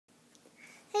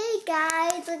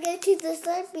guys, welcome to the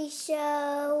Slurpee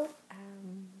Show.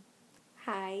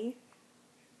 Hi.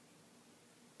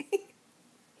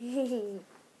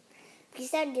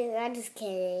 Please don't do that, I'm just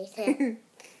kidding.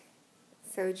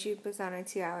 So Jude was on a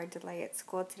 2-hour delay at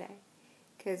school today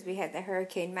because we had the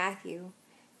Hurricane Matthew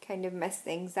kind of mess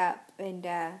things up and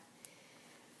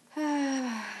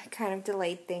kind of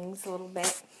delayed things a little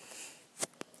bit.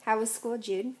 How was school,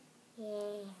 Jude?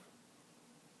 Yeah.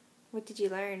 What did you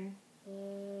learn?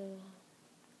 Yeah.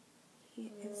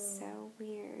 He is so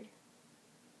weird.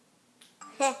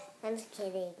 I'm just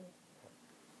kidding.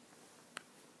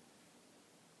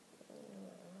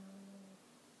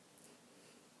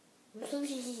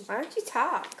 Why don't you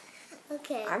talk?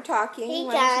 Okay. I'm talking. Hey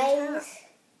Why don't you talk? guys.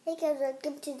 Hey guys,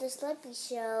 welcome to the Slurpee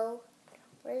Show.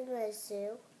 Where's my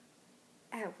Sue?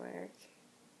 At work.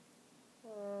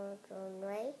 Going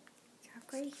right.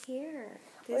 Talk right here.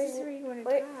 This is where you want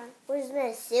to talk. Where's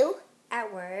my Sue?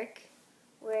 At work.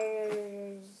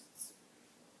 Where's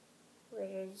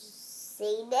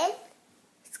Zayden?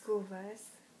 School bus.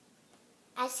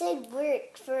 I said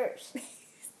work first.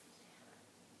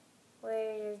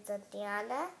 Where's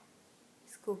Tatiana?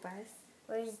 School bus.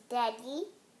 Where's Daddy?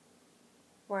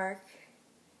 Work.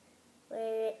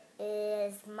 Where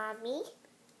is Mommy?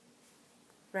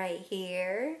 Right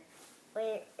here.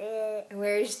 Where is...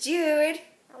 Where's Jude?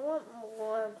 I want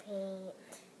more paint.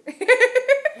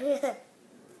 I'm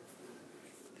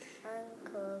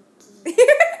cooking.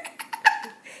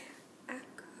 I'm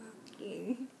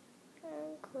cooking.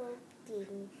 I'm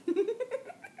cooking.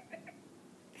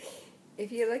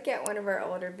 If you look at one of our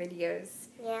older videos,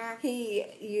 Yeah. he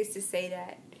used to say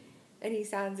that, and he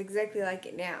sounds exactly like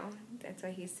it now. That's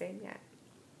why he's saying that.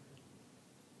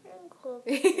 I'm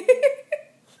cooking.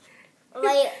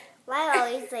 Why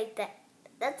always like that?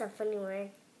 That's a funny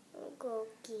word. I'm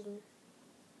cooking.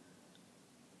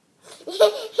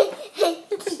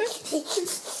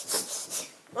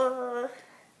 Whoa!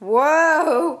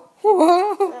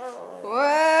 Whoa!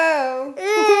 Whoa!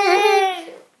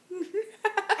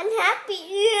 I'm happy.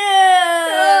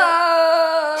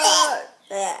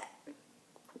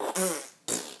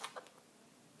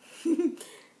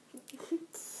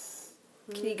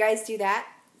 Can you guys do that?